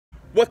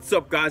What's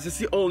up, guys? It's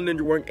the old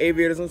ninja wearing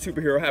aviators and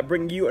superhero hat,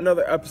 bringing you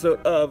another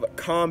episode of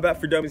Combat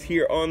for Dummies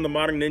here on the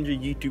Modern Ninja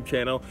YouTube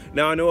channel.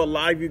 Now, I know a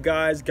lot of you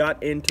guys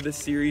got into the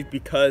series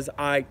because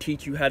I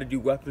teach you how to do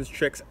weapons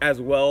tricks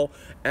as well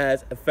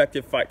as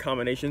effective fight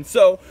combinations.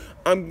 So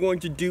I'm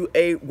going to do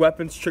a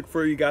weapons trick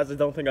for you guys. I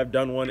don't think I've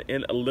done one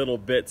in a little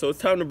bit, so it's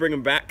time to bring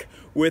them back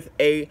with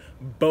a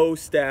bow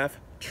staff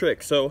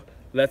trick. So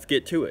let's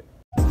get to it.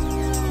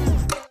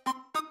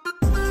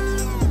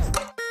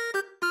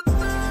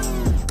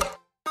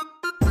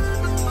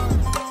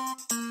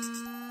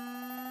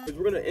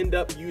 We're going to end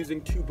up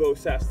using two bow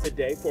staffs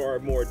today for our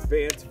more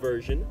advanced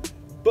version,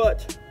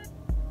 but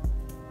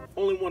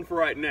only one for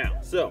right now.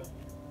 So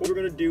what we're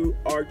going to do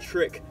our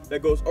trick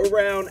that goes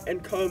around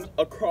and comes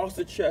across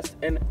the chest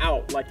and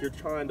out like you're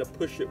trying to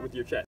push it with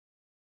your chest.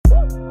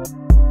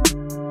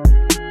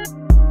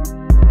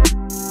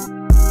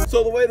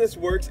 So the way this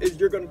works is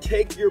you're going to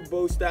take your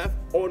bow staff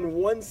on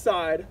one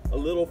side, a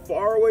little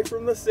far away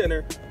from the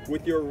center,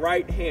 with your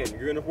right hand.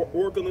 You're going to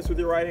work on this with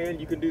your right hand.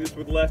 You can do this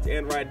with left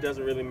and right, it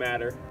doesn't really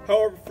matter.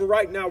 However, for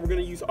right now, we're going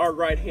to use our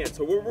right hand.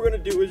 So what we're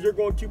going to do is you're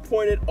going to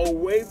point it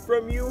away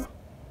from you,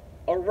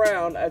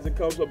 around as it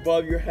comes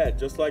above your head,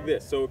 just like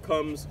this. So it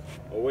comes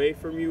away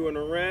from you and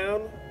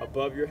around,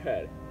 above your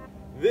head.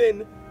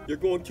 Then you're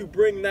going to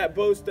bring that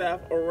bow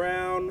staff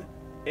around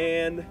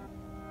and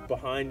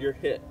behind your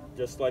hip,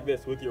 just like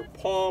this, with your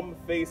palm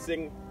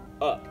facing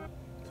up.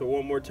 So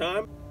one more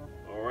time,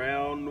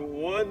 around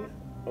one,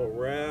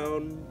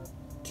 around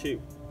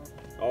two.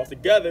 All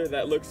together,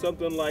 that looks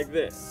something like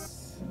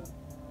this,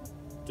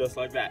 just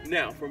like that.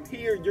 Now, from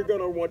here, you're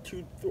gonna want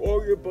to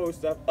throw your bow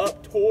staff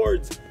up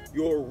towards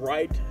your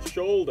right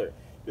shoulder.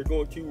 You're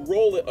going to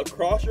roll it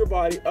across your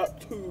body up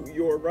to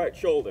your right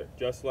shoulder,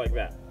 just like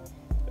that.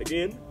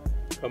 Again,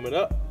 coming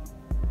up,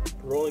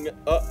 rolling it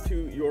up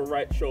to your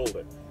right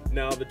shoulder.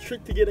 Now, the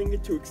trick to getting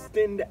it to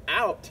extend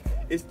out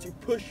is to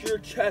push your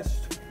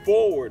chest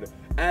forward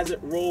as it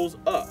rolls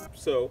up.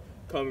 So,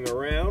 coming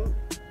around,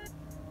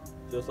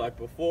 just like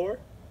before,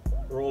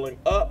 rolling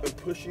up and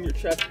pushing your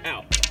chest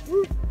out.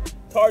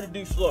 It's hard to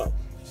do slow.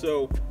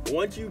 So,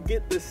 once you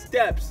get the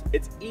steps,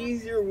 it's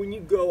easier when you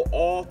go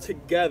all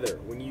together,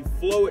 when you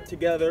flow it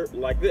together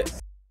like this.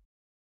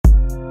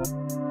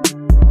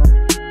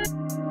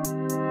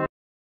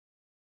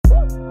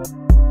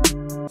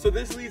 So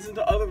this leads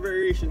into other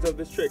variations of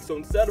this trick. So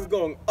instead of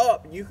going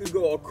up, you could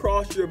go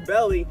across your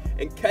belly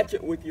and catch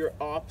it with your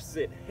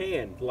opposite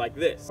hand, like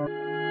this.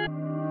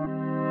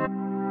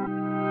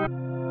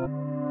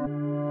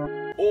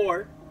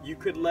 Or you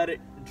could let it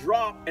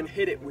drop and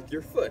hit it with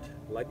your foot,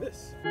 like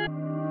this.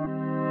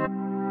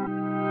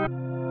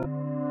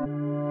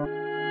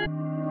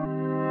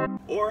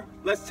 Or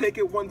let's take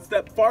it one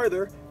step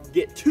farther,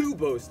 get two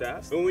bow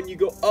staffs, and when you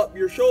go up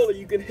your shoulder,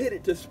 you can hit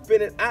it to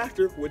spin it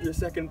after with your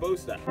second bow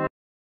staff.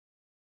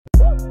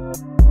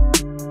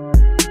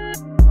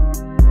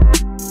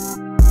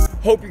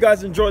 Hope you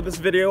guys enjoyed this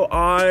video.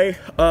 I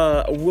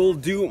will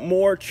do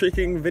more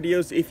tricking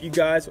videos if you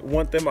guys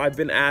want them. I've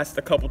been asked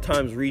a couple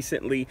times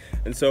recently,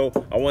 and so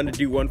I wanted to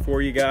do one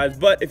for you guys.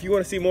 But if you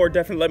want to see more,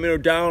 definitely let me know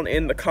down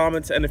in the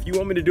comments. And if you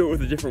want me to do it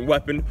with a different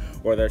weapon,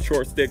 or that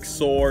short sticks,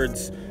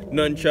 swords,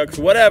 nunchucks,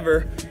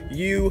 whatever,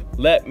 you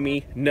let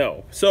me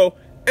know. So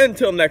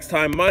until next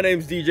time, my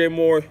name's DJ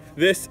Moore.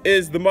 This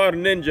is the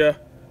Modern Ninja,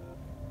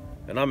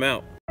 and I'm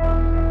out.